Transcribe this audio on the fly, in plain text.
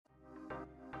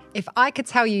If I Could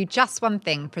Tell You Just One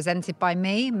Thing, presented by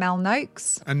me, Mel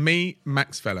Noakes. And me,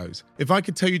 Max Fellows. If I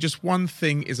Could Tell You Just One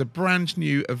Thing is a brand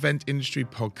new event industry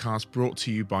podcast brought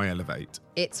to you by Elevate.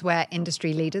 It's where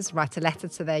industry leaders write a letter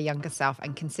to their younger self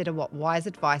and consider what wise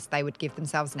advice they would give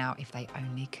themselves now if they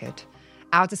only could.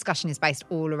 Our discussion is based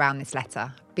all around this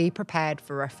letter. Be prepared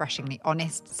for refreshingly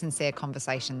honest, sincere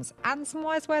conversations and some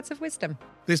wise words of wisdom.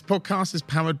 This podcast is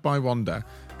powered by Wanda,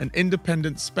 an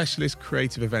independent specialist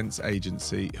creative events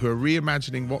agency who are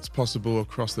reimagining what's possible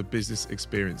across the business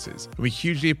experiences. And we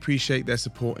hugely appreciate their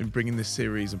support in bringing this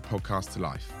series and podcast to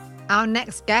life. Our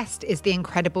next guest is the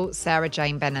incredible Sarah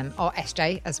Jane Benham, or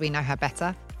SJ as we know her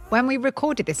better. When we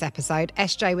recorded this episode,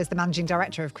 SJ was the managing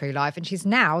director of Crew Live and she's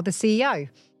now the CEO.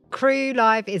 Crew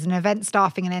Live is an event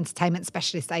staffing and entertainment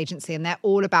specialist agency, and they're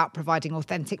all about providing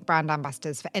authentic brand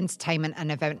ambassadors for entertainment and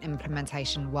event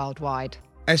implementation worldwide.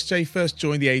 SJ first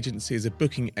joined the agency as a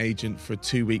booking agent for a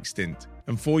 2-week stint,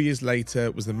 and 4 years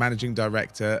later was the managing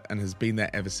director and has been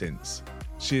there ever since.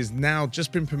 She has now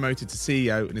just been promoted to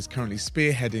CEO and is currently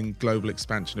spearheading global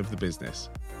expansion of the business.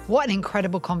 What an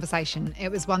incredible conversation. It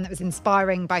was one that was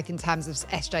inspiring both in terms of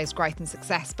SJ's growth and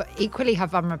success, but equally her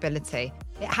vulnerability.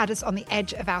 It had us on the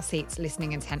edge of our seats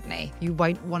listening intently. You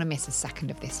won't want to miss a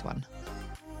second of this one.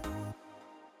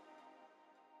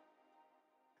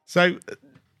 So,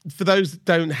 for those that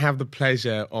don't have the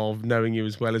pleasure of knowing you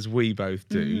as well as we both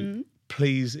do,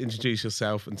 please introduce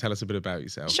yourself and tell us a bit about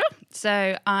yourself. Sure.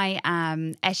 So I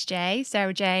am SJ,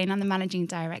 Sarah Jane. I'm the managing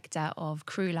director of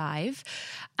Crew Live.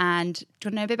 And do you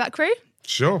want to know a bit about Crew?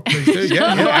 Sure, please do.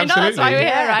 Yeah, Why absolutely. not? That's why we're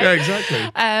here, right? Yeah,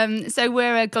 exactly. So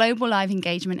we're a global live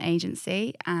engagement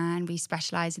agency and we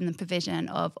specialise in the provision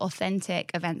of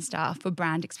authentic event staff for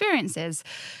brand experiences.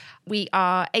 We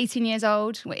are 18 years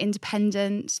old, we're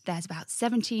independent, there's about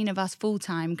 17 of us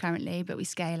full-time currently, but we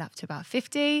scale up to about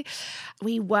 50.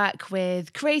 We work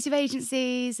with creative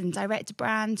agencies and direct to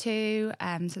brand too,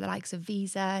 so the likes of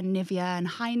Visa, Nivea and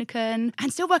Heineken,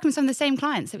 and still working with some of the same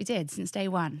clients that we did since day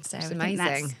one. So I think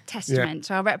that's testament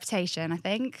to our reputation, I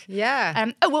think.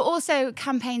 Yeah. We're also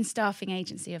Campaign Staffing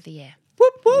Agency of the Year.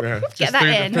 Whoop, whoop. Yeah, Get that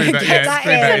in. Get that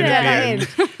in. At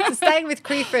the end. So staying with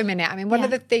Crew for a minute, I mean, one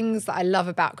of the things that I love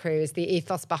about Crew is the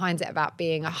ethos behind it about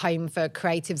being a home for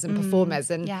creatives and performers.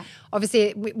 And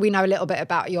obviously we know a little bit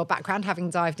about your background,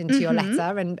 having dived into your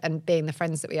letter and being the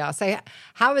friends that we are. So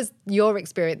how has your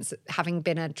experience, having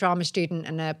been a drama student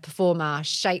and a performer,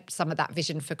 shaped some of that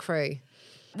vision for Crew?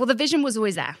 Well, the vision was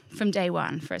always there from day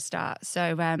one for a start.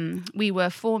 So we were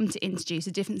formed to introduce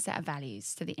a different set of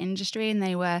values to the industry, and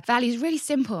they were values really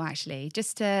simple, actually,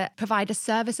 just to provide a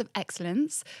service of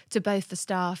excellence to both the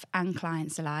staff and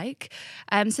clients alike.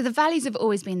 So the values have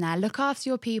always been there. Look after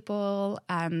your people,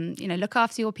 look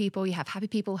after your people. You have happy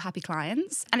people, happy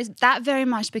clients. And that very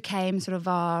much became sort of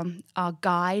our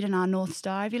guide and our North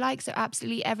Star, if you like. So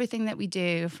absolutely everything that we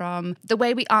do, from the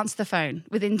way we answer the phone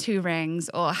within 2 rings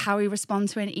or how we respond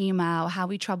to an email, how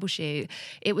we troubleshoot,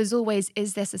 it was always,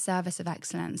 is this a service of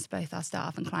excellence, both our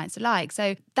staff and clients alike?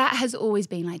 So that has always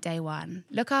been like day one.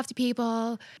 Look after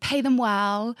people, pay them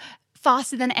well,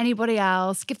 faster than anybody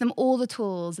else, give them all the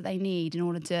tools that they need in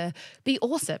order to be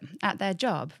awesome at their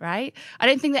job, right? I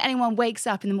don't think that anyone wakes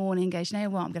up in the morning and goes, you know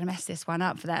what, I'm going to mess this one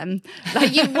up for them.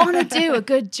 Like, you want to do a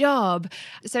good job.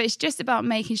 So it's just about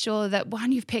making sure that,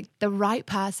 one, you've picked the right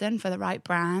person for the right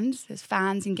brand, there's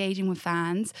fans engaging with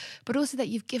fans, but also that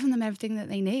you've given them everything that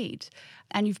they need.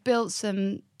 And you've built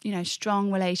some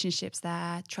strong relationships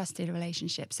there, trusted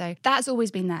relationships. So that's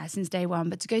always been there since day one.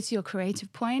 But to go to your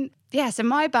creative point, so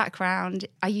my background,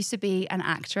 I used to be an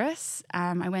actress.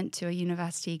 I went to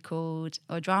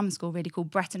a drama school really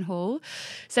called Bretton Hall.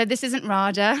 So this isn't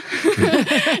RADA.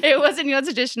 It wasn't your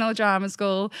traditional drama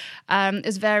school. It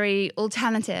was very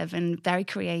alternative and very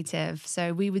creative.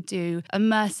 So we would do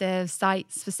immersive,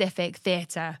 site-specific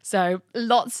theatre. So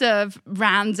lots of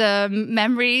random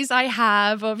memories I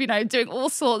have of, doing all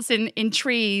sorts in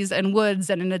trees and woods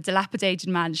and in a dilapidated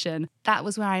mansion. That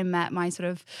was where I met my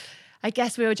I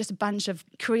guess we were just a bunch of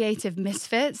creative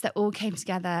misfits that all came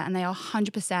together, and they are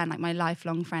 100% like my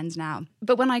lifelong friends now.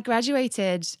 But when I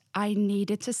graduated, I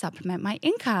needed to supplement my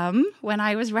income when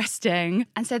I was resting.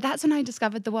 And so that's when I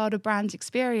discovered the world of brand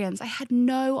experience. I had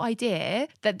no idea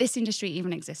that this industry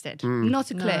even existed. Not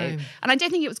a clue. No. And I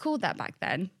don't think it was called that back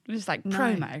then. It was like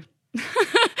promo.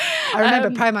 I remember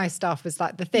promo stuff was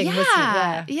like the thing, wasn't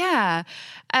it? Yeah.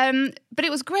 But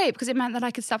it was great because it meant that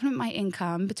I could supplement my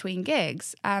income between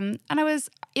gigs. And I was,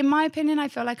 in my opinion, I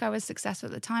feel like I was successful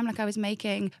at the time. Like I was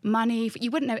making money.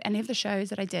 You wouldn't know any of the shows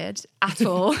that I did at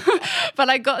all. But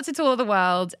I got to tour the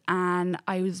world and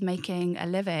I was making a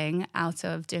living out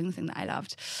of doing the thing that I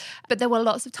loved. But there were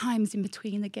lots of times in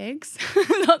between the gigs,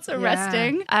 lots of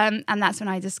resting. And that's when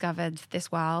I discovered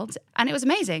this world. And it was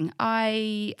amazing.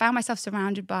 I found myself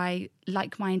surrounded by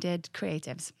like-minded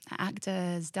creatives,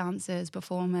 actors, dancers,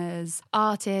 performers,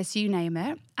 artists, you name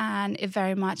it. And it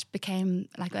very much became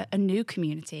like a new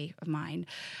community of mine.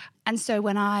 And so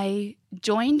when I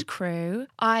joined Crew,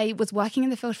 I was working in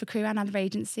the field for Crew and other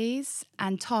agencies.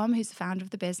 And Tom, who's the founder of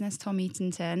the business, Tom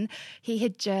Eatonton, he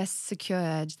had just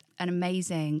secured an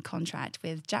amazing contract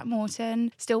with Jack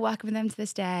Morton, still working with them to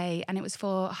this day. And it was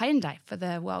for Hyundai for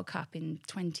the World Cup in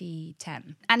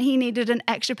 2010. And he needed an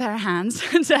extra pair of hands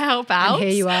to help out. And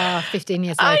here you are 15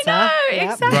 years later. I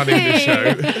know, exactly. Running the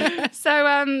show. So,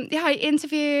 I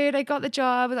interviewed, I got the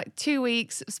job, like 2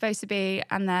 weeks it was supposed to be.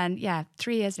 And then,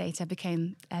 3 years later, I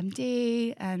became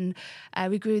MD and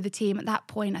we grew the team. At that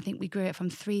point, I think we grew it from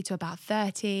 3 to about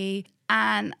 30.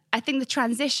 And I think the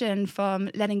transition from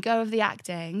letting go of the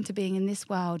acting to being in this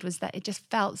world was that it just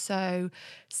felt so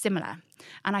similar.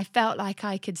 And I felt like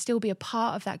I could still be a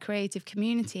part of that creative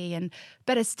community. And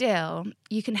better still,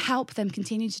 you can help them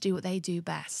continue to do what they do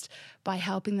best by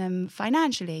helping them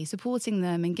financially, supporting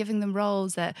them and giving them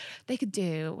roles that they could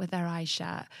do with their eyes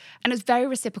shut. And it was very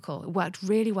reciprocal. It worked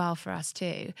really well for us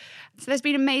too. So there's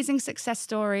been amazing success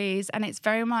stories. And it's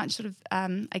very much sort of,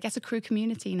 I guess, a Crew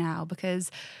community now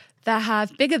because there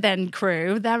have, bigger than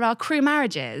Crew, there are Crew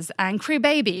marriages and Crew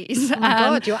babies. Oh my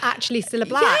God, you're actually still a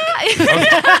black.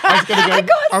 I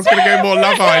was going to go more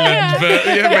Love Island, but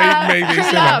maybe Crew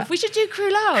similar. Love. We should do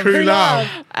Crew Love. Crew Love.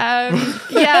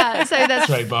 So there's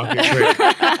Trademark it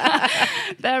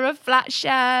quick. there are flat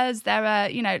shares. There are,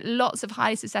 lots of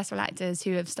highly successful actors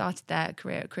who have started their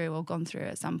career at Crew or gone through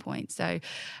at some point. So,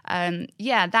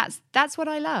 that's what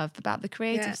I love about the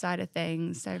creative side of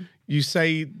things. So you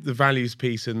say the values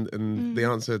piece and the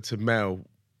answer to Mel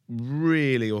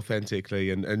really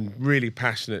authentically and really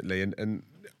passionately. And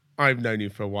I've known you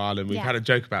for a while and we've had a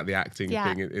joke about the acting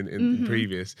thing in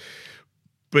previous.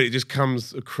 But it just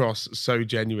comes across so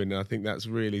genuine. And I think that's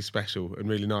really special and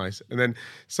really nice. And then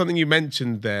something you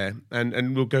mentioned there,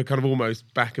 and we'll go kind of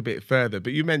almost back a bit further,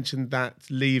 but you mentioned that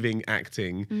leaving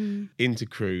acting into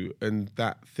Crew and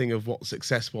that thing of what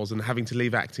success was and having to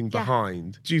leave acting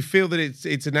behind. Do you feel that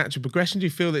it's a natural progression? Do you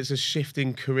feel that it's a shift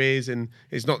in careers and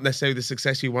it's not necessarily the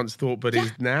success you once thought, but is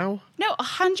now? No,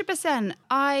 100%.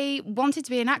 I wanted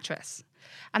to be an actress.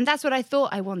 And that's what I thought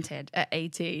I wanted at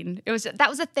 18. That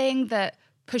was a thing that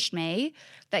pushed me,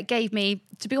 that gave me,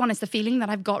 to be honest, the feeling that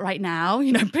I've got right now,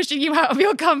 pushing you out of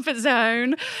your comfort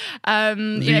zone.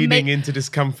 Leaning into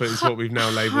discomfort is what we've now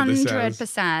labelled this as.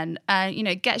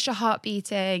 100%. Gets your heart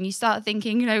beating. You start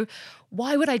thinking,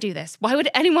 why would I do this? Why would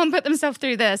anyone put themselves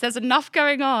through this? There's enough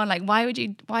going on. Like, why would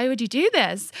you do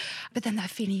this? But then that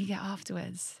feeling you get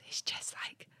afterwards, it's just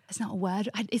like, it's not a word.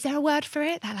 Is there a word for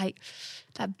it?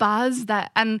 That buzz,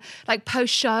 and like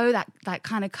post-show, that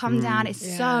kind of come down.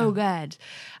 It's so good.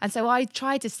 And so I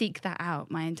tried to seek that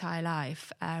out my entire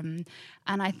life. And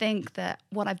I think that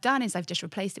what I've done is I've just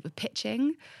replaced it with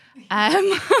pitching,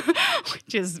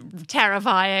 which is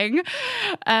terrifying.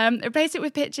 Replace it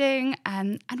with pitching.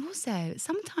 And also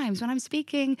sometimes when I'm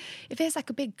speaking, if there's like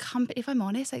a big company, if I'm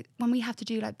honest, like when we have to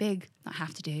do like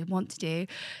want to do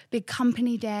big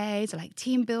company days or like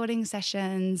team building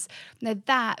sessions,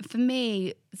 that for me,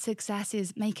 success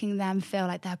is making them feel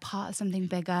like they're part of something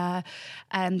bigger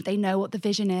and they know what the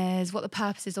vision is, what the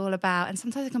purpose is all about. And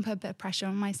sometimes I can put a bit of pressure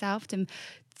on myself to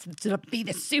be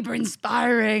this super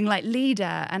inspiring like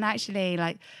leader. And actually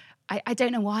I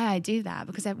don't know why I do that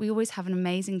because we always have an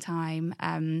amazing time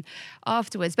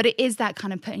afterwards. But it is that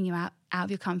kind of putting you out of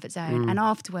your comfort zone. And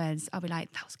afterwards I'll be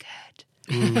like, that was good.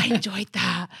 I enjoyed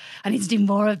that. I need to do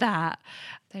more of that.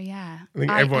 So yeah, I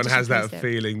think everyone has that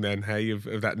feeling then, hey, of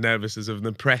that nervousness, of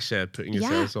the pressure putting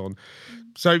yourselves on.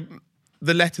 So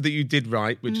the letter that you did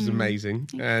write, which is amazing,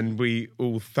 and we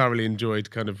all thoroughly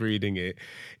enjoyed kind of reading it,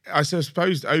 I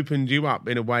suppose opened you up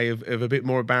in a way of a bit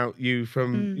more about you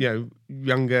from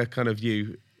younger kind of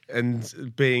you.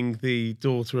 And being the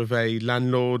daughter of a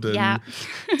landlord, and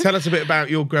tell us a bit about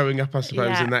your growing up, I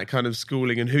suppose, and that kind of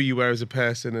schooling, and who you were as a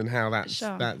person, and how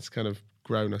that's kind of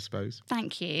grown, I suppose.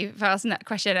 Thank you for asking that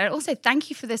question, and also thank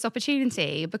you for this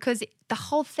opportunity because the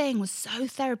whole thing was so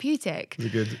therapeutic. Really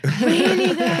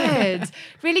good,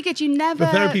 really good. You never.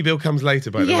 The therapy bill comes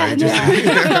later, by the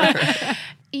way.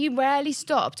 you rarely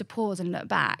stop to pause and look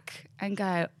back and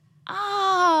go,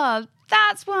 ah,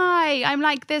 that's why I'm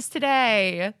like this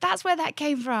today. That's where that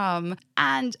came from.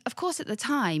 And of course, at the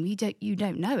time, you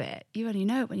don't know it. You only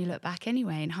know it when you look back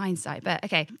anyway, in hindsight. But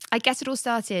okay, I guess it all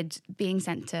started being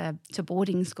sent to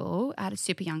boarding school at a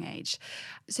super young age.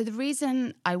 So the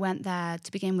reason I went there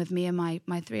to begin with, me and my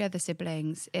 3 other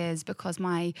siblings, is because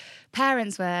my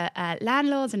parents were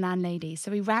landlords and landladies.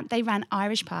 So they ran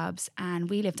Irish pubs and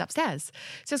we lived upstairs.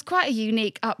 So it's quite a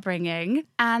unique upbringing.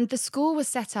 And the school was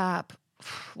set up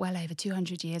well over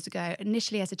 200 years ago,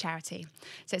 initially as a charity.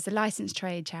 So it's a licensed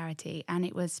trade charity, and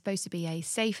it was supposed to be a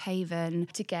safe haven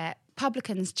to get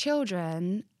publicans'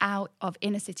 children out of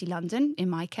inner city London, in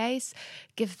my case,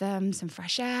 give them some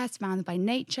fresh air, surrounded by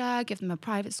nature, give them a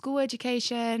private school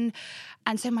education.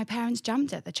 And so my parents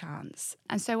jumped at the chance.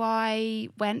 And so I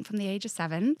went from the age of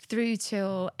 7 through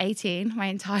till 18, my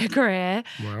entire career.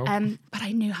 Wow. But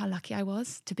I knew how lucky I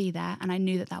was to be there. And I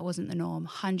knew that wasn't the norm,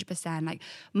 100%. Like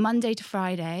Monday to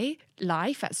Friday,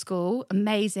 life at school,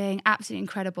 amazing, absolutely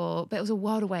incredible. But it was a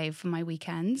world away from my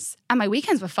weekends. And my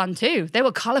weekends were fun too. They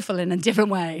were colourful in a different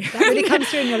way. That really comes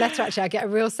through in your letter, actually. I get a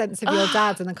real sense of your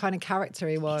dad and the kind of character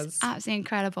he was. It's absolutely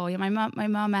incredible. Yeah, my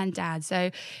mum and dad.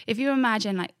 So if you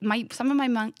imagine, like some of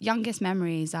my youngest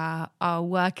memories are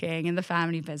working in the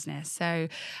family business. So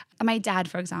my dad,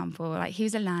 for example, like he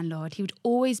was a landlord. He would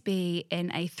always be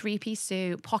in a 3-piece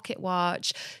suit, pocket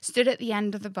watch, stood at the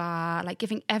end of the bar, like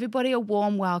giving everybody a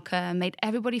warm welcome, made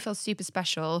everybody feel super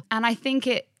special. And I think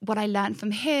what I learned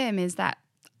from him is that,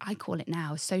 I call it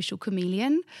now, social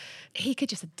chameleon. He could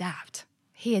just adapt.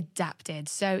 He adapted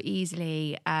so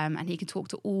easily, and he could talk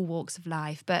to all walks of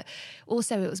life. But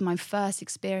also it was my first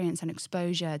experience and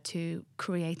exposure to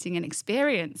creating an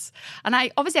experience. And I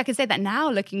can say that now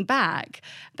looking back,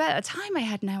 but at the time I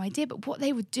had no idea. But what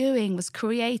they were doing was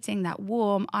creating that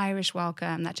warm Irish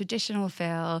welcome, that traditional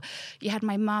feel. You had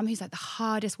my mum, who's like the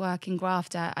hardest working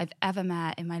grafter I've ever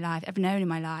met in my life, ever known in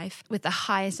my life, with the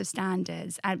highest of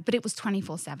standards. But it was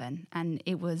 24/7 and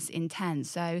it was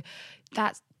intense. So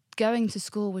that's, going to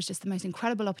school was just the most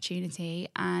incredible opportunity.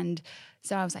 And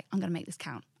so I was like, I'm going to make this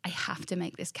count. I have to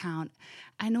make this count.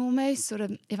 And almost sort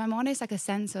of, if I'm honest, like a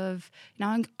sense of,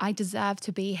 I deserve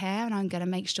to be here, and I'm going to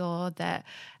make sure that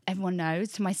everyone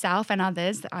knows, to myself and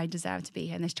others, that I deserve to be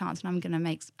here in this chance, and I'm going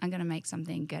to make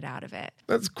something good out of it.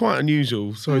 That's quite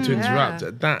unusual. Sorry to interrupt.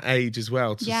 At that age as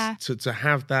well, to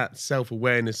have that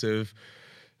self-awareness of,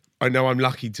 I know I'm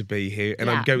lucky to be here and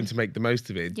I'm going to make the most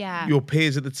of it. Yeah. Your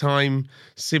peers at the time,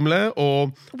 similar,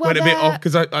 or went a bit off?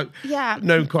 Because I've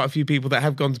known quite a few people that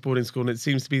have gone to boarding school, and it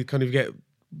seems to be kind of get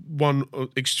one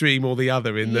extreme or the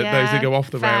other, in that those that go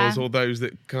off the rails, or those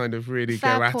that kind of really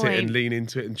go at it and lean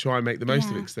into it and try and make the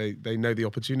most of it because they know the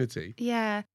opportunity.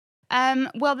 Yeah.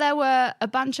 Well, there were a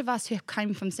bunch of us who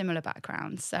came from similar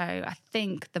backgrounds. So I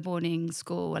think the boarding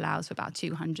school allows for about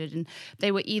 200, and they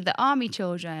were either army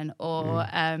children or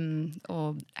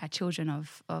children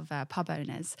of pub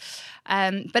owners.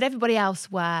 But everybody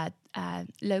else were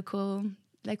local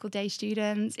day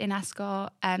students in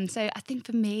Ascot. So I think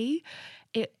for me,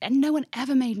 and no one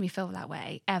ever made me feel that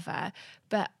way, ever.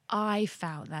 But I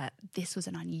felt that this was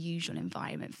an unusual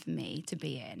environment for me to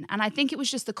be in. And I think it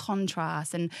was just the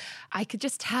contrast. And I could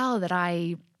just tell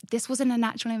that this wasn't a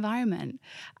natural environment,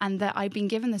 and that I'd been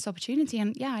given this opportunity.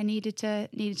 And I needed to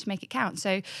make it count.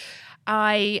 So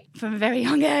from a very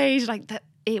young age,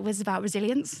 it was about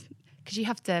resilience. Because you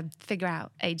have to figure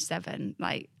out age 7.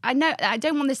 Like, I know I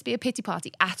don't want this to be a pity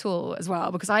party at all as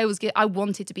well, because I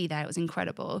wanted to be there. It was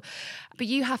incredible. But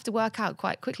you have to work out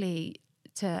quite quickly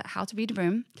to how to read a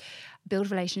room,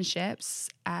 build relationships,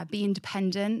 be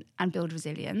independent, and build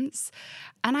resilience.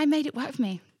 And I made it work for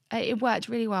me. It worked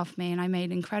really well for me, and I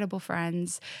made incredible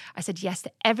friends. I said yes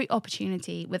to every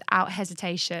opportunity without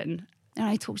hesitation. And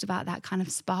I talked about that kind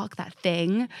of spark, that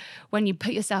thing, when you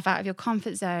put yourself out of your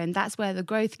comfort zone, that's where the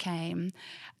growth came.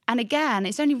 And again,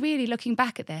 it's only really looking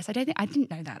back at this. I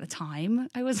didn't know that at the time.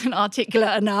 I wasn't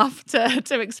articulate enough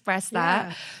to express that.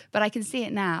 Yeah. But I can see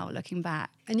it now, looking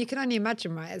back. And you can only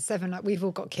imagine, right, at 7, like we've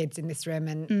all got kids in this room,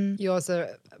 and yours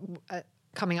are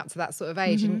coming up to that sort of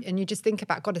age. Mm-hmm. And you just think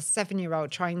about, God, a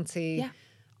 7-year-old trying to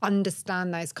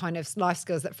understand those kind of life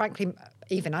skills that, frankly,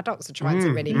 even adults are trying to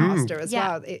really master as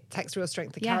well. It takes real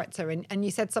strength of character. And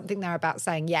you said something there about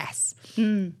saying yes,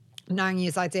 knowing you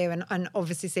as I do, and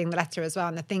obviously seeing the letter as well,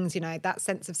 and the things, that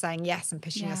sense of saying yes and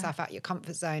pushing yourself out your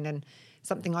comfort zone. And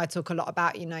something I talk a lot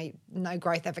about, no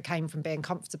growth ever came from being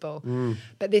comfortable.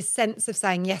 But this sense of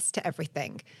saying yes to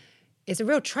everything is a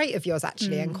real trait of yours,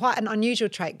 actually, and quite an unusual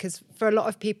trait, because for a lot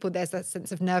of people there's that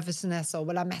sense of nervousness, or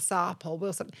will I mess up, or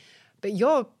will something. but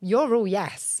you're all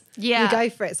yes. Yeah. You go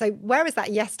for it. So where has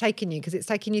that yes taken you? Because it's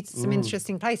taken you to some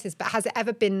interesting places, but has it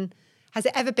ever been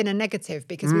a negative?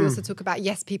 Because we also talk about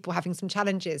yes people having some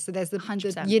challenges. So there's the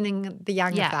 100%. yin and the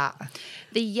yang of that.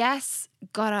 The yes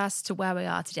got us to where we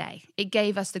are today. It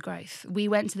gave us the growth. We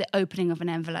went to the opening of an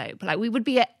envelope. Like we would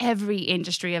be at every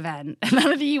industry event.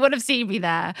 None of you would have seen me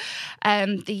there.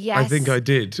 The yes. I think I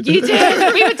did. You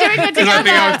did. We were doing it together. I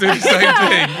think I was doing the same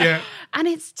thing. Yeah. And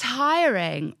it's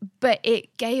tiring, but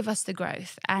it gave us the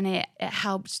growth, and it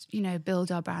helped,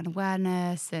 build our brand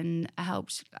awareness, and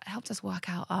helped us work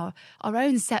out our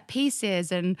own set pieces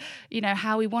and,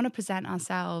 how we want to present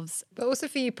ourselves. But also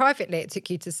for you privately, it took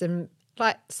you to some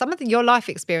of your life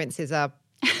experiences are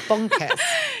bonkers.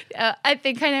 I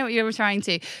think I know what you were trying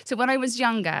to. So when I was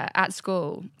younger at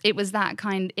school, it was that.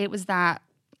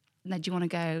 Do you want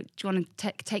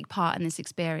to take part in this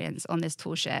experience on this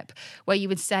tour ship where you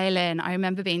would sail in? I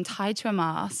remember being tied to a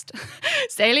mast,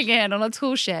 sailing in on a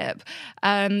tour ship,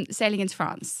 sailing into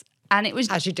France. And it was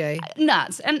as you do,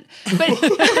 nuts. But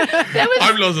there was,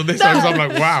 I'm lost on this one because I'm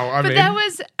like, wow. There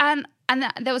was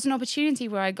there was an opportunity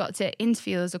where I got to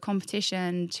interview as a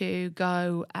competition to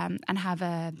go and have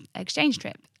an exchange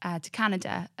trip to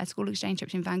Canada, a school exchange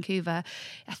trip in Vancouver.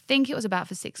 I think it was about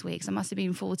for 6 weeks. I must have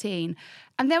been 14.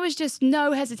 And there was just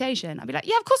no hesitation. I'd be like,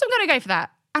 yeah, of course I'm going to go for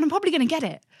that. And I'm probably going to get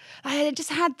it. I just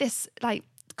had this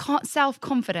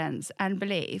self-confidence and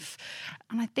belief.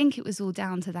 And I think it was all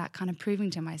down to that kind of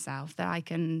proving to myself that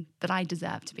I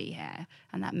deserve to be here,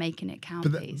 and that making it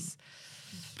count piece.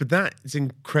 But that is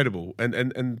incredible.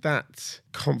 And that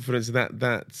confidence,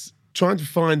 that's trying to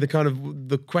find the kind of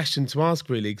the question to ask,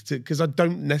 really, because I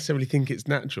don't necessarily think it's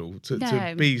natural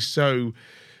to be so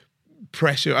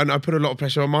pressure, and I put a lot of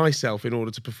pressure on myself in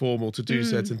order to perform or to do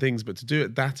certain things, but to do it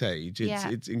at that age,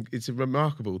 it's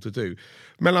remarkable to do.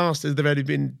 Mel asked, has there ever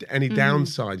been any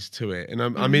downsides to it? And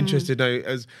I'm interested now,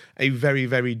 as a very,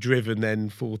 very driven then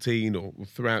 14 or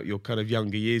throughout your kind of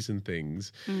younger years and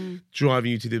things,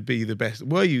 driving you to be the best.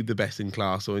 Were you the best in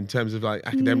class, or in terms of like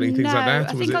academically and things like that?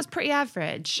 I think I was pretty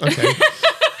average. Okay.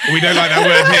 We don't like that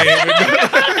word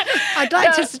here. I'd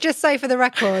like to just say for the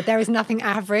record, there is nothing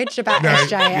average about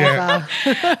SJ ever.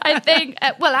 I think,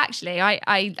 well, actually,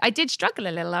 I did struggle a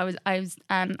little. I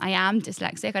am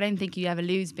dyslexic. I don't think you ever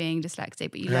lose being dyslexic,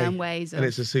 but you learn ways of. And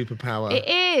it's a superpower. It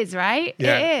is, right?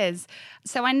 Yeah. It is.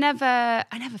 So I never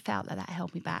felt that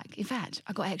held me back. In fact,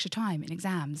 I got extra time in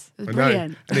exams. It was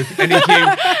brilliant. And if any of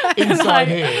you inside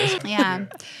here. Yeah.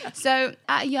 So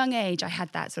at a young age, I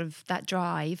had that sort of that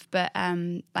drive, but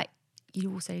you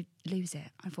also lose it,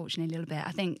 unfortunately, a little bit.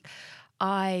 I think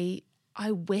I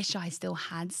wish I still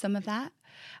had some of that.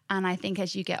 And I think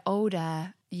as you get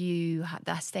older,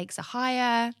 the stakes are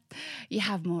higher, you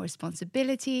have more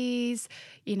responsibilities,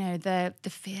 the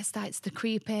fear starts to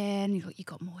creep in, you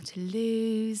got more to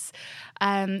lose.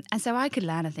 And so I could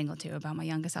learn a thing or two about my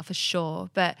younger self for sure.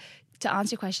 But to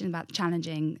answer your question about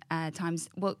challenging times,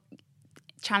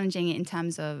 challenging it in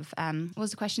terms of what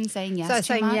was the question? Saying yes. So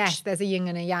saying much? yes, there's a yin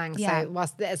and a yang. Yeah. So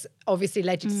whilst there's obviously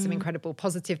led you to some incredible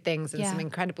positive things and some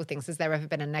incredible things, has there ever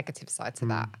been a negative side to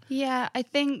that? Yeah, I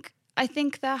think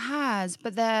there has,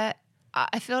 but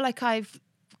I feel like I've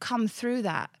come through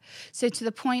that. So to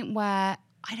the point where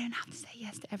I don't have to say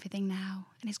yes to everything now,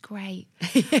 and it's great.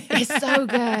 It's so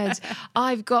good.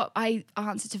 I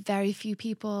answer to very few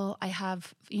people. I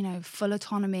have, full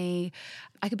autonomy.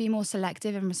 I could be more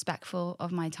selective and respectful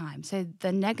of my time. So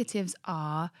the negatives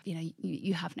are,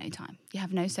 you have no time. You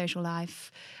have no social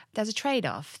life. There's a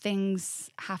trade-off. Things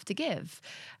have to give.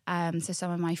 So some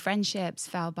of my friendships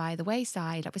fell by the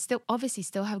wayside. I obviously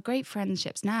still have great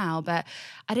friendships now, but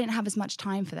I didn't have as much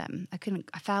time for them.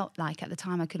 I felt like at the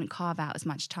time I couldn't carve out as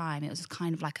much time. It was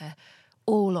kind of like a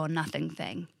all or nothing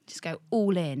thing. Just go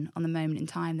all in on the moment in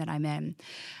time that I'm in.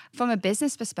 From a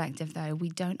business perspective, though, we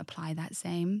don't apply that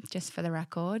same, just for the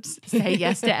record, say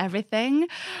yes to everything.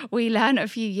 We learned a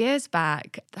few years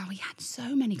back that we had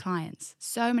so many clients,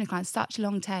 such a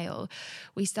long tail.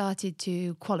 We started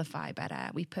to qualify better.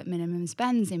 We put minimum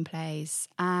spends in place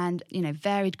and,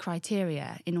 varied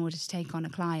criteria in order to take on a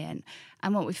client.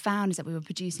 And what we found is that we were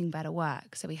producing better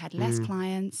work. So we had less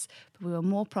clients, but we were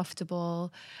more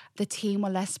profitable. The team were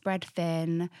less spread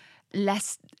thin,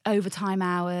 less overtime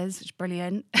hours, which is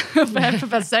brilliant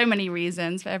for so many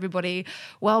reasons, for everybody,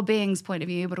 well-being's point of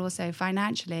view, but also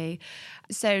financially.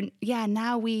 So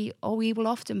now we will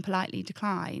often politely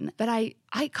decline. But I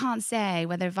can't say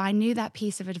whether if I knew that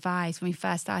piece of advice when we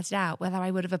first started out, whether I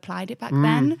would have applied it back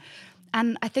then.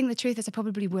 And I think the truth is I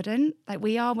probably wouldn't. Like,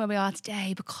 we are where we are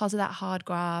today because of that hard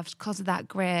graft, because of that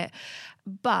grit.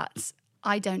 But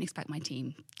I don't expect my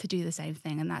team to do the same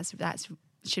thing. And that's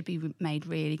should be made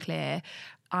really clear.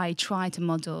 I try to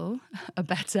model a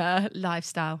better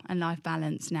lifestyle and life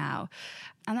balance now,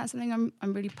 and that's something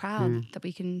I'm really proud that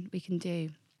we can do.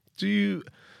 Do you,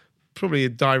 probably a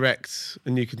direct,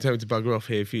 and you can tell me to bugger off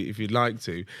here if you'd like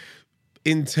to,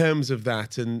 in terms of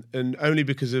that, and only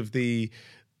because of the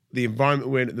environment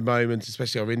we're in at the moment,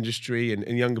 especially our industry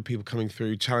and younger people coming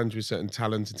through, challenged with certain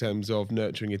talent in terms of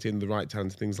nurturing it in, the right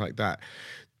talent, things like that.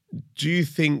 Do you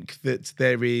think that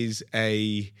there is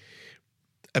a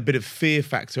bit of fear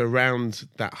factor around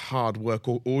that hard work,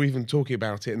 or even talking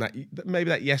about it, and that maybe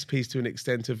that yes piece to an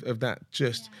extent of that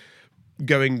just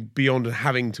going beyond and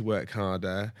having to work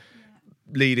harder,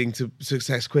 leading to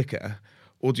success quicker?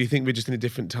 Or do you think we're just in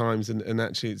different times and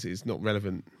actually it's not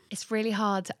relevant? It's really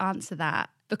hard to answer that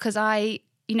because I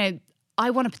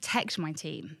want to protect my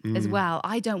team as well.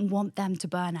 I don't want them to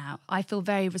burn out. I feel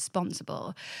very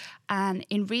responsible. And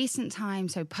in recent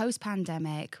times, so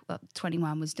post-pandemic,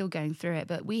 21 was still going through it,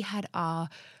 but we had our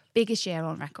biggest year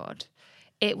on record.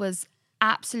 It was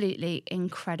absolutely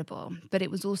incredible, but it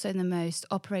was also the most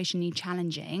operationally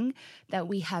challenging that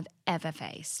we have ever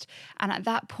faced. And at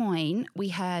that point,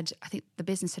 I think the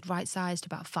business had right-sized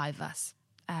about 5 of us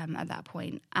at that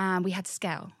point. And we had to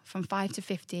scale from 5 to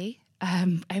 50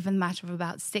 over the matter of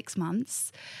about 6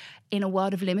 months in a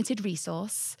world of limited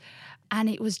resource. And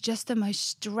it was just the most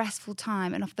stressful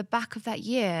time. And off the back of that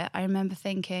year, I remember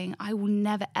thinking, I will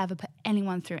never, ever put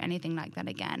anyone through anything like that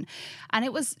again. And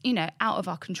it was, out of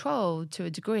our control to a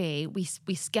degree. We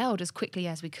scaled as quickly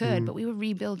as we could, but we were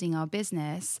rebuilding our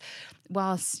business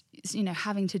whilst,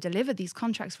 having to deliver these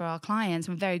contracts for our clients.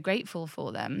 I'm very grateful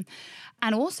for them.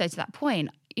 And also to that point,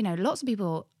 lots of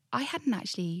people I hadn't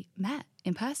actually met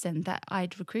in person that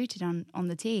I'd recruited on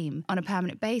the team on a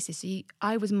permanent basis. So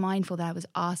I was mindful that I was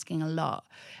asking a lot,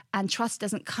 and trust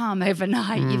doesn't come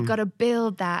overnight. You've got to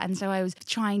build that. And so I was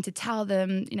trying to tell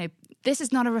them, this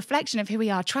is not a reflection of who we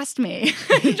are. Trust me.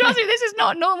 Trust me, this is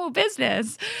not normal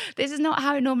business. This is not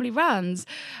how it normally runs.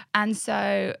 And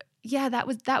so that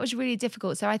was really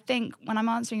difficult. So I think when I'm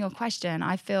answering your question,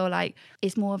 I feel like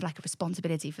it's more of like a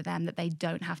responsibility for them that they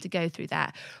don't have to go through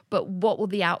that. But what will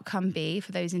the outcome be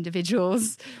for those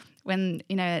individuals when,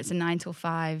 it's a 9 till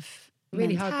 5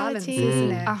 really mentality? hard balance,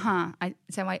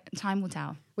 isn't it? Time will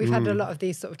tell. We've had a lot of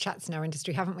these sort of chats in our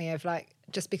industry, haven't we, of like,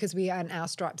 just because we earn our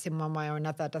stripes in one way or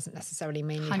another doesn't necessarily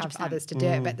mean you 100%. have others to do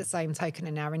it. But at the same token,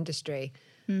 in our industry,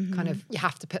 kind of you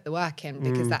have to put the work in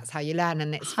because that's how you learn,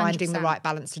 and it's finding the 100%. right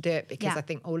balance to do it, because I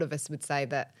think all of us would say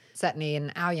that certainly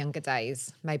in our younger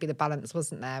days maybe the balance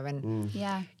wasn't there. And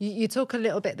you talk a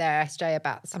little bit there, SJ,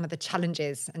 about some of the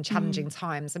challenges and challenging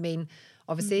times. I mean,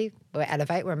 obviously we're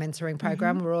Elevate, we're a mentoring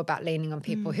program, we're all about leaning on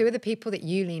people. Who are the people that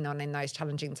you lean on in those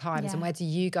challenging times, and where do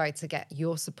you go to get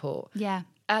your support?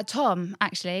 Tom,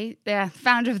 actually, the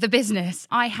founder of the business.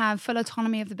 I have full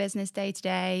autonomy of the business day to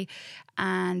day,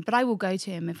 but I will go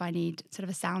to him if I need sort of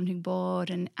a sounding board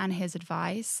and his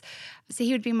advice. So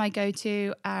he would be my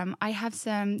go-to. There's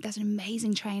an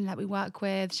amazing trainer that we work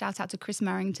with. Shout out to Chris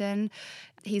Merrington.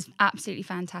 He's absolutely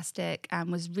fantastic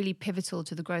and was really pivotal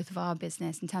to the growth of our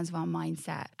business in terms of our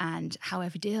mindset and how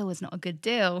every deal was not a good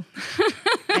deal.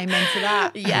 Amen to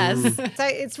that. Yes. So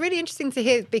it's really interesting to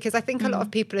hear, because I think a lot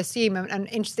of people assume, and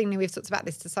interestingly, we've talked about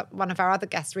this to one of our other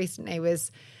guests recently,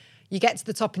 was you get to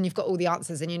the top and you've got all the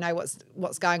answers and you know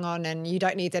what's going on and you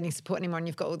don't need any support anymore and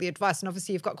you've got all the advice. And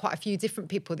obviously you've got quite a few different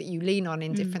people that you lean on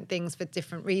in different things for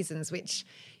different reasons, which,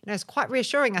 is quite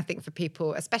reassuring, I think, for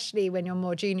people, especially when you're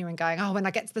more junior and going, when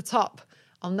I get to the top,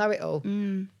 I'll know it all.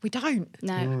 We don't.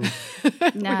 No.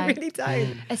 No. We really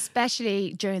don't.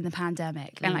 Especially during the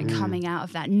pandemic and coming out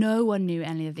of that. No one knew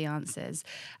any of the answers.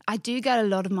 I do get a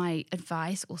lot of my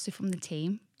advice also from the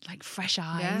team, like fresh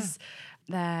eyes.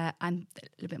 I'm a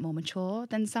little bit more mature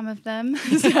than some of them.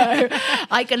 So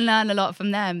I can learn a lot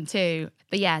from them too.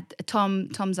 But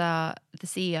Tom's the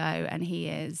CEO, and he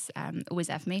is always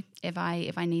there for me if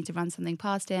I need to run something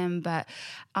past him. But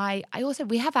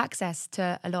we have access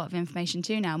to a lot of information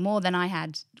too now, more than I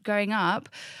had growing up.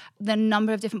 The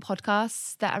number of different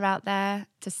podcasts that are out there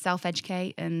to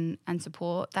self-educate and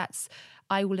support,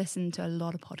 I will listen to a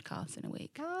lot of podcasts in a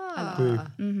week.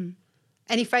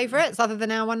 Any favourites other than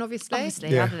our one, obviously?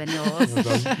 Other than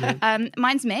yours.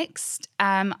 Mine's mixed.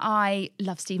 I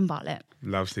love Stephen Bartlett.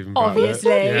 Love Stephen Bartlett.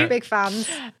 Obviously. Big fans.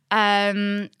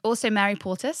 Also Mary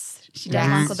Portas. She does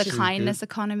one called The Kindness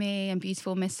Economy and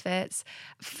Beautiful Misfits.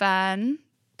 Fern.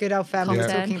 Good old Fern. We were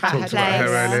talking about her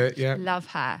earlier. Love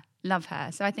her.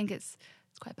 So I think it's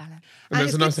quite balanced. And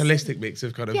there's a nice holistic mix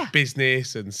of kind of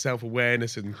business and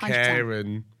self-awareness and 100%. Care.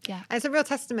 And And it's a real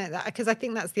testament, because I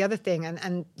think that's the other thing,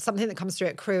 and something that comes through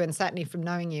at Crew, and certainly from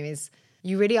knowing you, is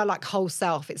you really are like whole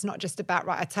self. It's not just about,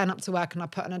 right, I turn up to work and I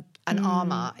put on an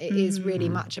armour. It is really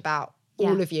much about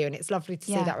all of you, and it's lovely to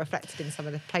see that reflected in some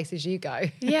of the places you go.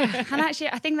 Yeah, and actually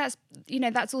I think that's,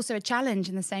 that's also a challenge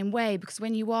in the same way, because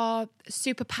when you are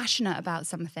super passionate about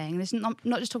something, this is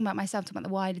not just talking about myself, talking about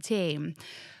the wider team,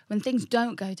 when things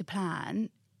don't go to plan,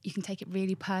 you can take it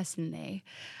really personally.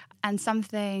 And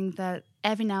something that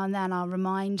every now and then I'll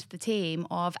remind the team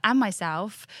of, and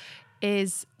myself,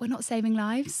 is we're not saving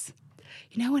lives.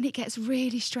 When it gets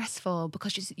really stressful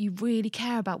because you really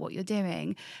care about what you're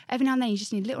doing, every now and then you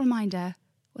just need a little reminder,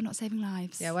 we're not saving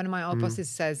lives. Yeah, one of my old bosses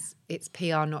says it's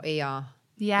PR, not ER.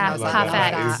 Yeah, like,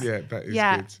 perfect. That is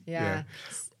Yeah. good. Yeah.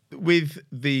 With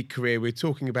the career, we're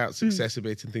talking about success a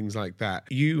bit and things like that.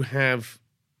 You have,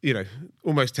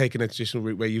 almost taken a traditional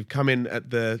route where you've come in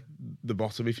at the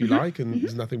bottom, if you like, and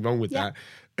there's nothing wrong with that,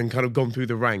 and kind of gone through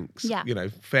the ranks,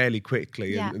 fairly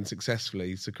quickly and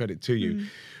successfully. So credit to you.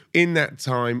 In that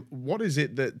time, what is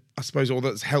it that I suppose, or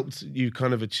that's helped you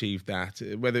kind of achieve that,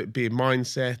 whether it be a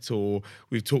mindset, or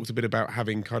we've talked a bit about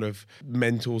having kind of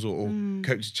mentors or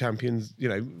coaches, champions,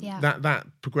 that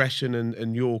progression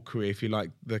and your career, if you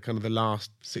like, the kind of the last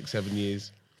 6-7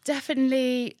 years?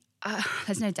 Definitely.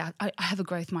 There's no doubt. I have a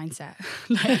growth mindset.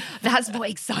 That's what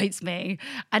excites me,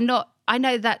 and I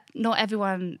know that not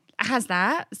everyone has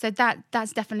that. So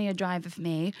that's definitely a driver for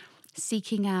me.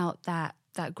 Seeking out that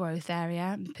growth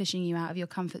area, pushing you out of your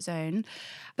comfort zone.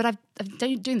 But I've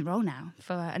been doing the role now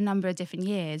for a number of different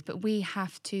years. But we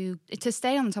have to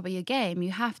stay on the top of your game, you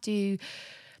have to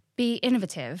be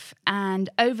innovative. And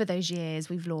over those years,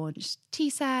 we've launched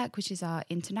TSAC, which is our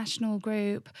international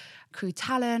group, Crew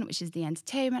Talent, which is the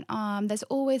entertainment arm. There's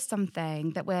always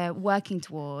something that we're working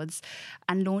towards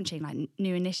and launching, like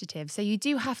new initiatives. So you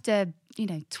do have to,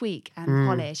 tweak and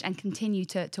polish and continue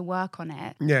to work on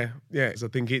it. Yeah. So I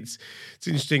think it's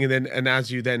interesting. And as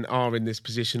you then are in this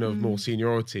position of more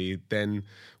seniority, then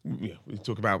we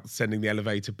talk about sending the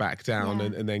elevator back down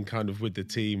and then kind of with the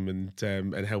team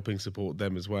and helping support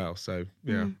them as well. So,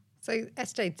 yeah. So,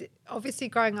 SJ, obviously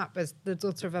growing up as the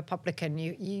daughter of a publican,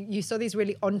 you saw these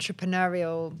really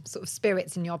entrepreneurial sort of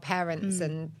spirits in your parents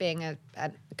and being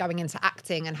going into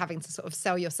acting and having to sort of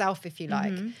sell yourself, if you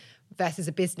like, versus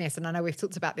a business. And I know we've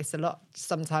talked about this a lot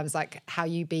sometimes, like how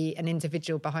you be an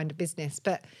individual behind a business.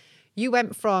 But you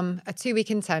went from a 2-week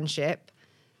internship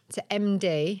to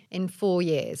MD in 4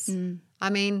 years. I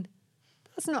mean,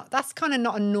 that's kind of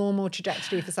not a normal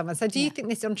trajectory for someone. So do you think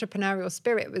this entrepreneurial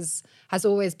spirit has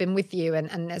always been with you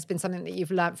and has been something that you've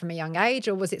learned from a young age,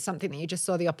 or was it something that you just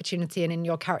saw the opportunity and in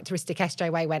your characteristic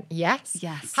SJ way went, yes?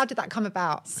 How did that come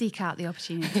about? Seek out the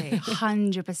opportunity,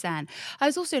 100%. I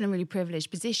was also in a really privileged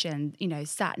position,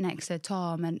 sat next to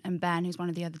Tom and Ben, who's one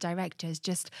of the other directors,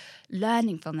 just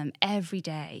learning from them every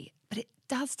day. But it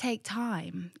does take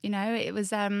time. It was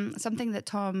something that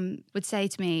Tom would say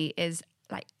to me is,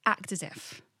 like, act as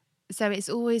if. So it's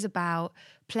always about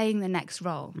playing the next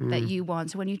role that you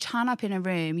want. So when you turn up in a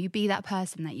room, you be that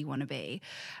person that you want to be.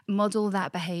 Model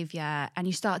that behaviour and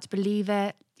you start to believe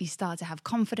it. You start to have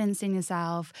confidence in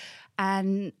yourself.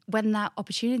 And when that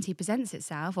opportunity presents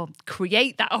itself, or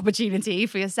create that opportunity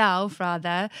for yourself,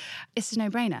 rather, it's a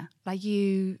no-brainer. Like,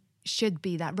 you should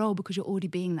be that role because you're already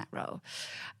being that role.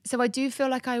 So I do feel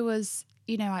like I was...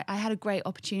 I had a great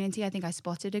opportunity. I think I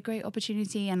spotted a great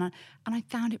opportunity and I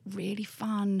found it really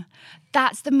fun.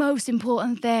 That's the most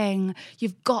important thing.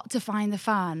 You've got to find the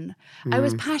fun. I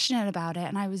was passionate about it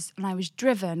and I was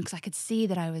driven because I could see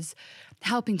that I was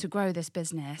helping to grow this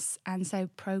business. And so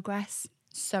progress,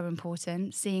 so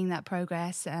important, seeing that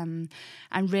progress and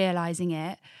realising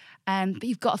it. But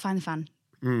you've got to find the fun.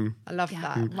 I love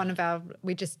that.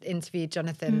 We just interviewed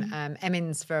Jonathan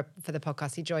Emmons for the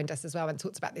podcast. He joined us as well and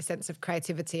talked about this sense of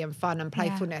creativity and fun and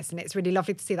playfulness. And it's really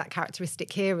lovely to see that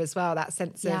characteristic here as well, that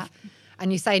sense of,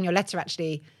 and you say in your letter,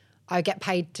 actually, I get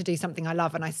paid to do something I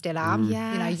love and I still am,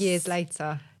 years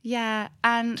later. Yeah.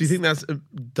 And do you think that's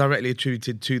directly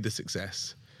attributed to the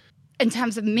success? In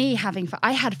terms of me having fun,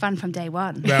 I had fun from day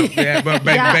one. Well,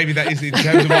 maybe that is in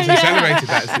terms of what's accelerated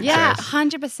that success. Yeah,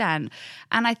 100%.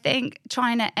 And I think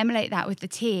trying to emulate that with the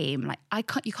team, like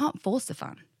you can't force the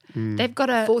fun. They've got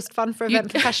to forced fun for event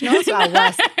professionals.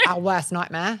 Our worst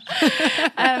nightmare.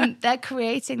 They're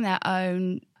creating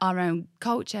our own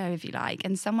culture, if you like.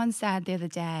 And someone said the other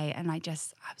day, and I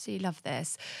just absolutely love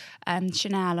this.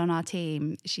 Chanel on our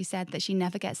team, she said that she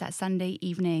never gets that Sunday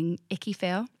evening icky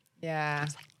feel. Yeah. I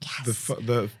was like, yes.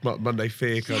 The Monday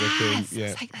fear kind of thing. Yeah.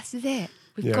 It's like, this is it.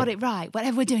 We've got it right.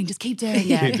 Whatever we're doing, just keep doing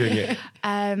it. Keep doing it.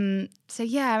 And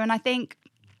I think,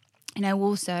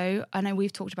 also, I know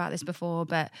we've talked about this before,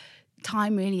 but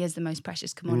time really is the most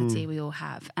precious commodity we all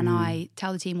have. And I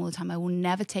tell the team all the time, I will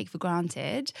never take for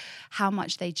granted how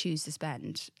much they choose to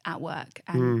spend at work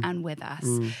and with us.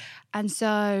 And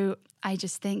so I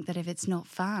just think that if it's not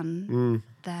fun,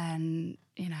 then,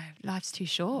 you know, life's too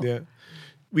short. Yeah.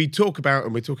 We're talking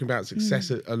about success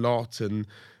a lot. And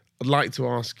I'd like to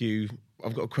ask you,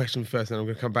 I've got a question first, and I'm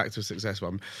going to come back to a success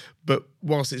one. But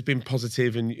whilst it's been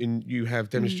positive and you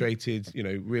have demonstrated, you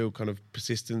know, real kind of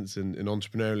persistence and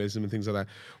entrepreneurialism and things like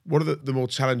that, what are the more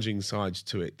challenging sides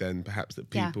to it then, perhaps, that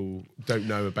people don't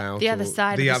know about? The other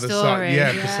side of the story.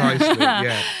 Side, precisely,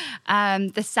 yeah.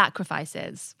 The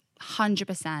sacrifices,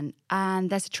 100%. And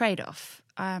there's a trade-off.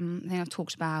 I think I've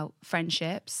talked about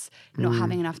friendships, not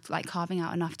having enough, like carving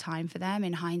out enough time for them.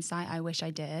 In hindsight, I wish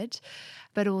I did.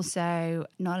 But also,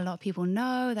 not a lot of people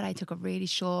know that I took a really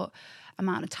short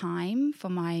amount of time for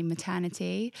my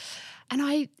maternity.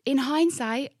 And in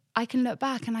hindsight, I can look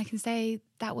back and I can say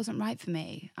that wasn't right for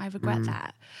me. I regret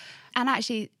that. And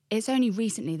actually, it's only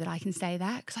recently that I can say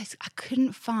that, because I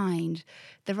couldn't find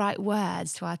the right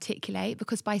words to articulate,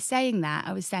 because by saying that,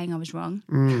 I was saying I was wrong.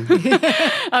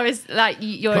 I was like,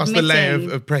 you're Plus admitting... the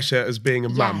layer of pressure as being a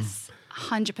mum. Yes,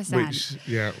 100%. Which,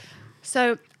 yeah.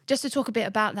 So just to talk a bit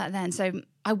about that then. So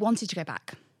I wanted to go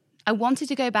back. I wanted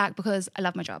to go back because I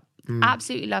love my job.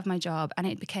 Absolutely love my job. And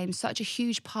it became such a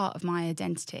huge part of my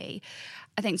identity.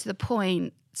 I think to the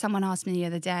point, someone asked me the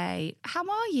other day, how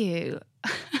are you?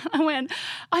 I went,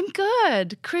 I'm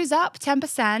good. Cruise up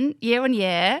 10% year on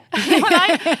year.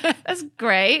 Like, that's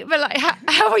great. But like,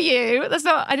 how are you? That's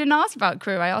not, I didn't ask about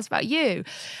Crew. I asked about you.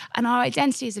 And our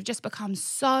identities have just become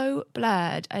so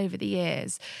blurred over the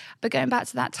years. But going back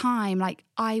to that time, like,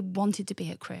 I wanted to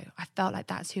be at Crew. I felt like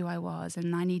that's who I was.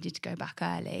 And I needed to go back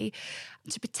early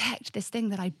to protect this thing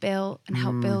that I built and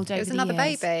helped build over the years. It was another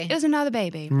baby. It was another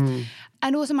baby.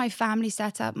 And also my family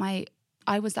setup,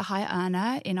 I was the higher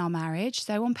earner in our marriage.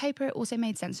 So on paper, it also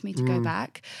made sense for me to go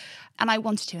back. And I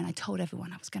wanted to, and I told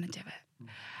everyone I was going to do it.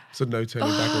 So no turning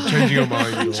back or changing your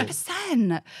mind.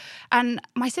 100%. And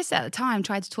my sister at the time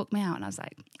tried to talk me out, and I was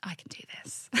like, I can do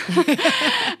this.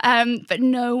 But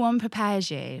no one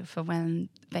prepares you for when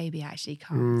baby actually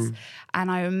comes. And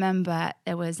I remember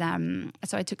there was,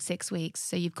 so I took 6 weeks.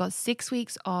 So you've got 6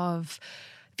 weeks of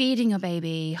feeding your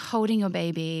baby, holding your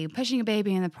baby, pushing your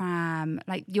baby in the pram.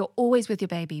 Like, you're always with your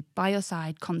baby by your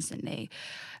side constantly.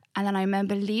 And then I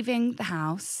remember leaving the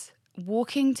house,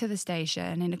 walking to the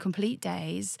station in a complete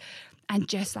daze, and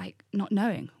just like not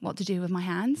knowing what to do with my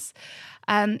hands.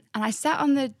 And I sat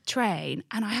on the train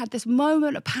and I had this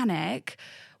moment of panic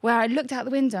where I looked out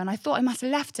the window and I thought I must have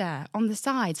left her on the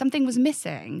side. Something was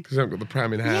missing. Because I haven't got the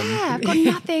pram in hand. Yeah, I've got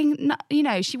nothing, you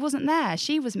know, she wasn't there.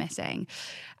 She was missing.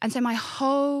 And so my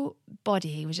whole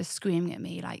body was just screaming at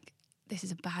me like, this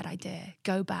is a bad idea.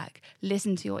 Go back,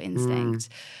 listen to your instinct.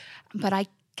 But I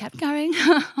kept going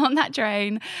on that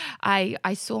train.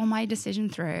 I saw my decision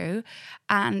through,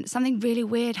 and something really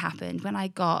weird happened when I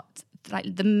got,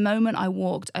 like, the moment I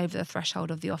walked over the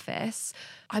threshold of the office,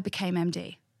 I became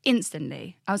MD.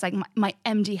 Instantly. I was like, my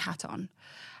MD hat on.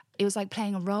 It was like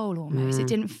playing a role almost. It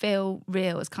didn't feel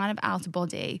real. It was kind of out of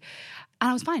body. And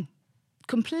I was fine.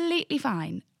 Completely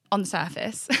fine on the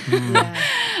surface.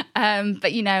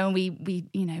 But, you know, we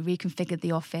reconfigured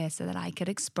the office so that I could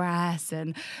express.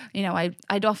 And, you know,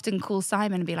 I'd often call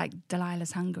Simon and be like,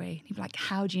 Delilah's hungry. He'd be like,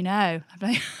 how do you know? I'd be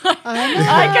like,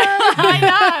 I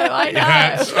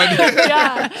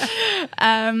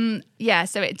know. Yeah,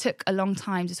 so it took a long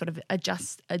time to sort of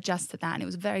adjust to that. And it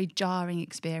was a very jarring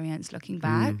experience looking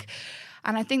back.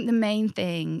 And I think the main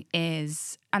thing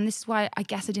is, and this is why I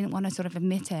guess I didn't want to sort of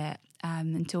admit it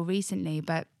until recently,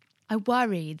 but I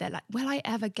worry that, like, will I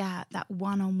ever get that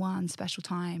one-on-one special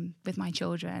time with my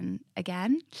children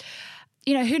again?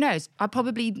 You know, who knows? I'll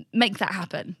probably make that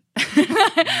happen.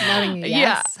 Knowing you,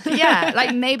 yes. Yeah.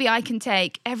 Like, maybe I can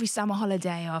take every summer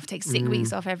holiday off, take 6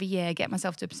 weeks off every year, get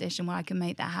myself to a position where I can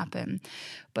make that happen.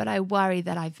 But I worry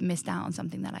that I've missed out on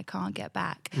something that I can't get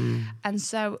back. And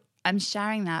so I'm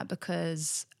sharing that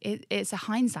because it's a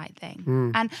hindsight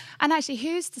thing. And actually,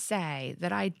 who's to say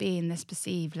that I'd be in this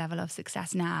perceived level of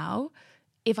success now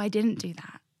if I didn't do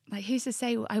that? Like, who's to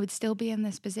say I would still be in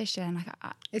this position? Like,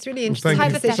 it's really interesting.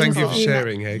 Thank you for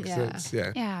sharing, Higgs.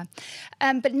 Yeah.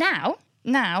 But now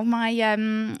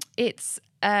my it's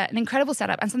an incredible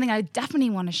setup, and something I definitely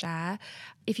want to share.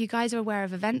 If you guys are aware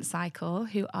of Event Cycle,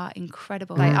 who are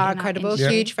incredible. They are incredible.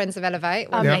 Huge friends of Elevate.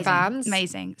 One of fans.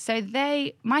 Amazing. So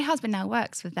my husband now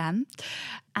works with them,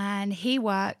 and he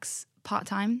works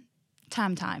part-time,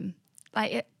 term time.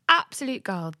 Like, absolute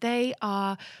gold. They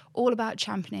are all about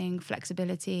championing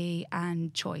flexibility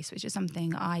and choice, which is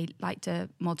something I like to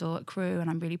model at Crew, and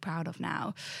I'm really proud of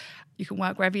now. You can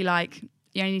work wherever you like.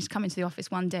 You only need to come into the office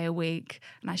one day a week,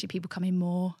 and actually people come in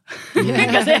more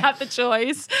because they have the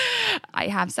choice. I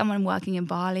have someone working in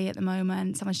Bali at the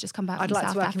moment. Someone's just come back from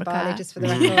South Africa. I'd like to work in Bali, just for the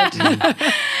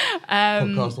record.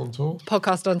 Podcast on tour.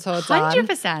 Podcast on tour, done.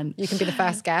 100%. You can be the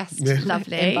first guest.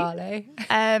 Lovely. In Bali.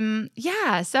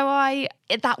 So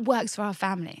that works for our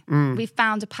family. We've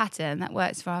found a pattern that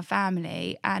works for our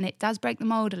family, and it does break the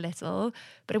mold a little,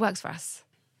 but it works for us.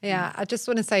 Yeah, I just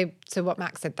want to say to what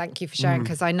Max said, thank you for sharing,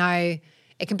 because I know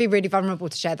it can be really vulnerable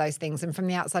to share those things. And from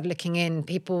the outside looking in,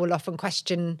 people will often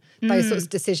question those sorts of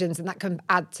decisions, and that can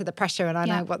add to the pressure. And I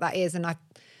know what that is. And I,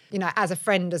 as a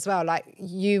friend as well, like,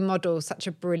 you model such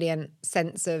a brilliant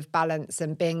sense of balance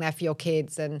and being there for your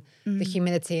kids, and the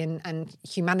humility and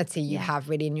humanity you have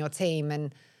really in your team.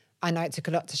 And I know it took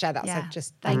a lot to share that. So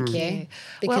just thank you.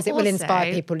 Because it will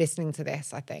inspire people listening to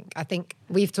this, I think. I think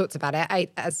we've talked about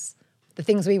it as the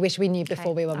things we wish we knew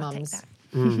before we were mums.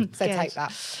 So take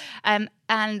that.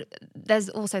 And there's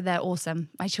also, they're awesome.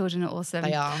 My children are awesome.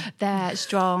 They are. They're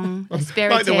strong, they're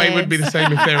spirited. Like the way it would be the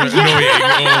same if they were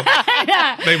annoying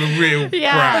or they were real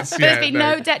brats. There's been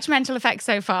no detrimental effects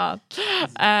so far.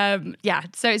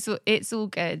 So it's all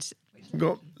good.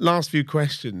 Got last few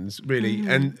questions, really.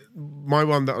 And my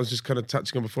one that I was just kind of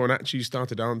touching on before and actually you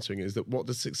started answering is that what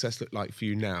does success look like for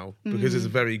you now? Because as a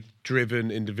very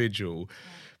driven individual,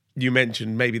 you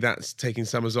mentioned maybe that's taking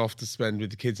summers off to spend with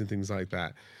the kids and things like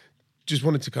that. Just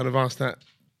wanted to kind of ask that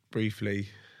briefly.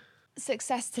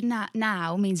 Success to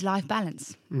now means life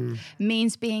balance,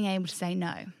 means being able to say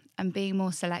no and being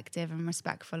more selective and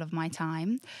respectful of my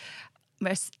time.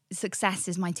 Success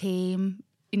is my team,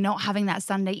 not having that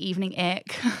Sunday evening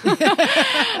ick,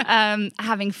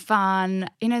 having fun.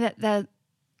 I'm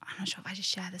not sure if I should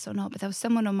share this or not, but there was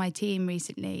someone on my team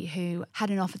recently who had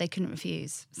an offer they couldn't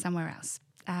refuse somewhere else.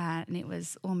 And it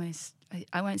was almost,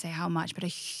 I won't say how much, but a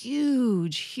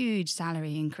huge, huge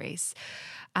salary increase.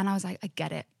 And I was like, I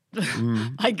get it.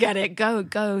 I get it.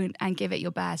 Go and give it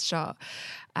your best shot.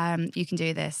 You can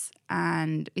do this.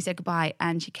 And we said goodbye.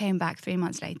 And she came back 3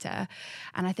 months later.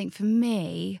 And I think for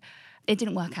me, it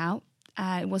didn't work out.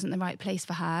 It wasn't the right place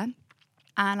for her.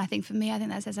 And I think for me, I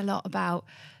think that says a lot about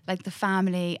like the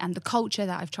family and the culture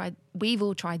that we've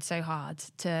all tried so hard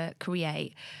to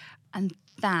create. And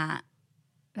that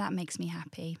makes me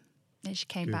happy that she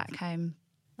came back home.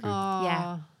 Oh,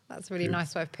 yeah. That's a really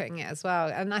nice way of putting it as well.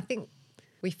 And I think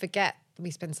we forget we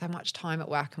spend so much time at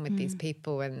work and with these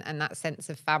people, and that sense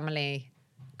of family,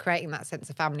 creating that sense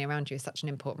of family around you is such an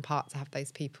important part to have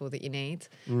those people that you need.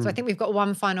 So I think we've got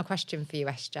one final question for you,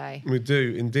 SJ. We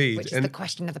do, indeed. Which is the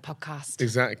question of the podcast.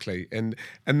 Exactly. And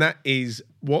that is,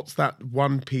 what's that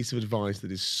one piece of advice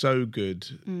that is so good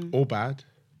or bad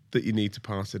that you need to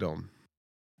pass it on?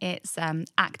 It's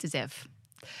act as if.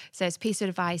 So it's a piece of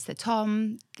advice that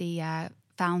Tom, the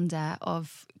founder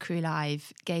of Crew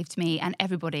Live, gave to me and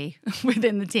everybody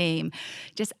within the team.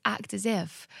 Just act as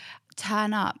if.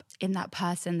 Turn up in that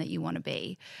person that you want to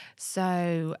be.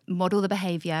 So model the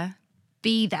behaviour,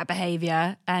 be that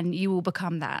behaviour, and you will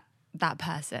become that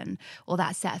person or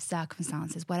that set of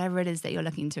circumstances, whatever it is that you're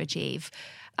looking to achieve.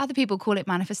 Other people call it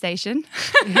manifestation.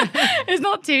 It's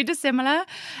not too dissimilar.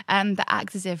 But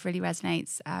act as if really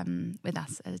resonates with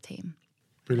us as a team.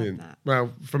 Brilliant.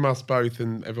 Well, from us both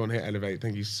and everyone here at Elevate,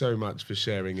 thank you so much for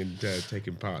sharing and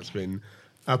taking part. It's been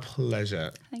a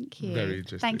pleasure. Thank you. Very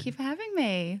interesting. Thank you for having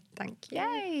me. Thank you.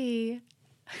 Yay.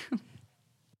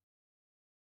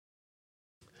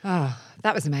 Oh,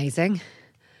 that was amazing.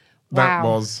 That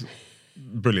was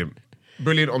brilliant.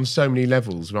 Brilliant on so many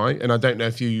levels, right? And I don't know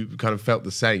if you kind of felt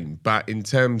the same, but in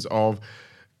terms of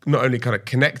not only kind of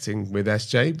connecting with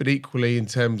SJ, but equally in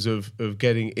terms of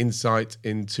getting insight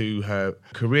into her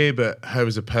career, but her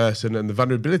as a person and the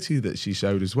vulnerability that she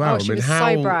showed as well. Oh, she was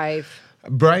so brave.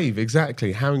 Brave,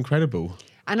 exactly. How incredible.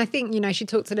 And I think, she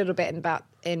talked a little bit about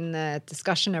in the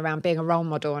discussion around being a role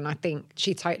model, and I think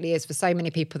she totally is for so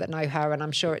many people that know her, and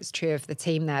I'm sure it's true of the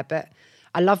team there. But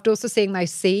I loved also seeing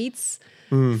those seeds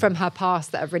from her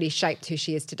past that have really shaped who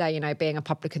she is today, being a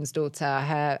publican's daughter,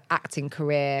 her acting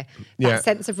career, that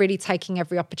sense of really taking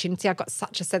every opportunity. I got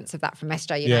such a sense of that from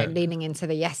SJ, leaning into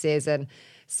the yeses and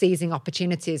seizing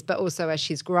opportunities, but also as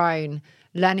she's grown,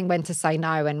 learning when to say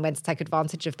no and when to take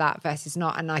advantage of that versus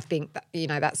not. And I think that,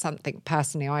 that's something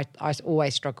personally I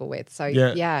always struggle with. So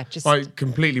I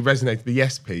completely resonated. The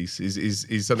yes piece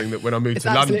is something that when I moved It's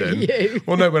to London, absolutely you.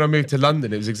 well, no, when I moved to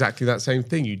London, it was exactly that same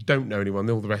thing. You don't know anyone,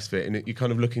 all the rest of it, and you're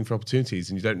kind of looking for opportunities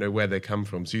and you don't know where they come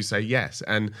from. So you say yes.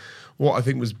 And what I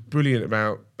think was brilliant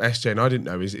about SJ, and I didn't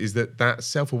know, is that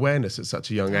self-awareness at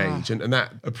such a young age and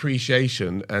that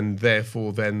appreciation, and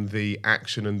therefore then the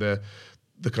action and the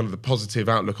kind of the positive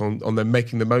outlook on them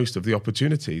making the most of the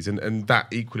opportunities, and that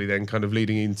equally then kind of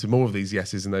leading into more of these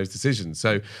yeses and those decisions.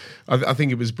 So I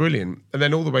think it was brilliant. And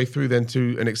then all the way through then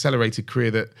to an accelerated career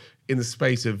that in the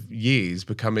space of years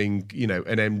becoming,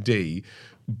 an MD,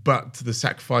 but the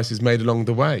sacrifices made along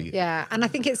the way. Yeah, and I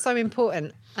think it's so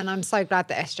important, and I'm so glad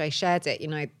that SJ shared it.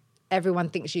 Everyone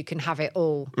thinks you can have it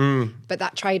all, but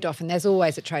that trade-off, and there's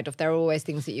always a trade-off, there are always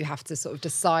things that you have to sort of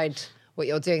decide what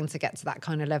you're doing to get to that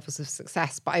kind of levels of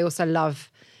success. But I also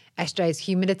love SJ's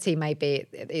humility, maybe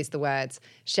is the word,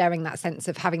 sharing that sense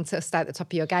of having to stay at the top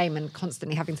of your game and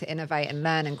constantly having to innovate and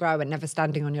learn and grow and never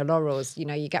standing on your laurels.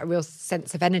 You get a real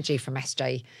sense of energy from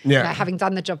SJ. Having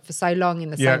done the job for so long in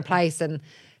the same place, and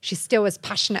she's still as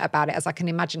passionate about it as I can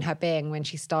imagine her being when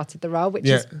she started the role, which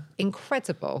is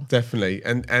incredible. Definitely.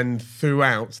 And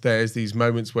throughout, there's these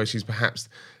moments where she's perhaps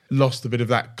lost a bit of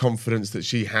that confidence that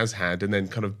she has had and then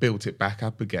kind of built it back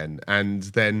up again. And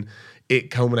then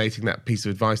it culminating that piece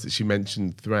of advice that she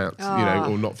mentioned throughout,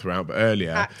 or not throughout, but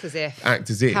earlier. Act as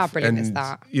if. How brilliant is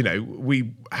that?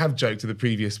 We have joked in the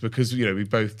previous because, we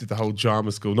both did the whole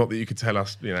drama school. Not that you could tell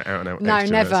us, out and out. No,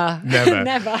 extroverts. never.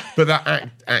 Never. But that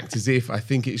act as if, I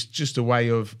think it's just a way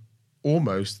of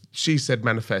almost, she said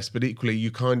manifest, but equally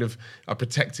you kind of are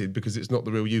protected because it's not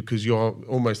the real you, because you are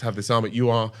almost have this armor.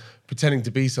 You are pretending to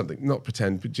be something, not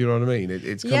pretend, but do you know what I mean?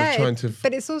 It's kind of trying to...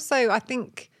 But it's also, I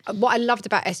think, what I loved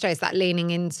about SJ is that leaning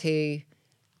into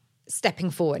stepping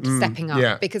forward, stepping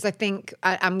up, because I think,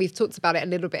 and we've talked about it a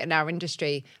little bit in our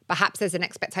industry, perhaps there's an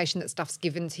expectation that stuff's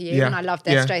given to you, and I loved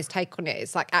SJ's take on it.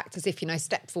 It's like, act as if,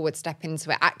 step forward, step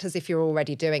into it, act as if you're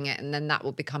already doing it, and then that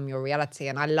will become your reality.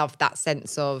 And I love that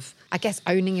sense of, I guess,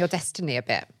 owning your destiny a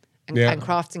bit and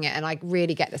crafting it, and I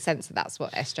really get the sense that that's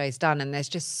what SJ's done. And there's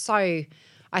just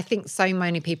I think so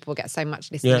many people get so much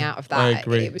listening out of that. I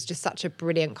agree. It was just such a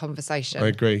brilliant conversation. I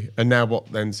agree. And now what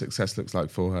then success looks like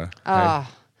for her. Hey,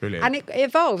 brilliant. And it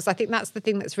evolves. I think that's the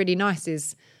thing that's really nice,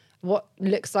 is what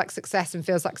looks like success and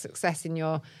feels like success in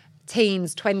your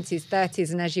teens, 20s,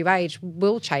 30s, and as you age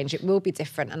will change. It will be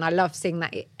different. And I love seeing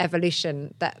that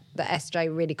evolution that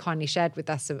SJ really kindly shared with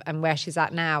us and where she's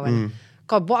at now. And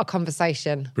God, what a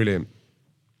conversation. Brilliant.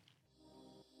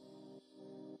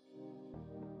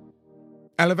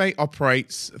 Elevate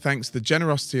operates thanks to the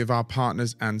generosity of our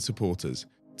partners and supporters.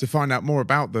 To find out more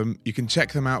about them, you can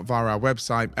check them out via our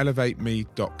website,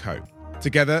 elevateme.co.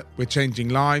 Together, we're changing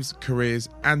lives, careers,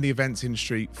 and the events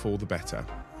industry for the better.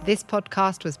 This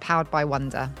podcast was powered by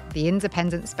Wonder, the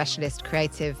independent specialist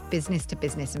creative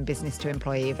business-to-business and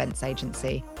business-to-employee events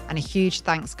agency. And a huge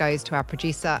thanks goes to our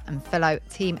producer and fellow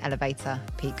Team Elevator,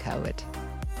 Pete Kerwood.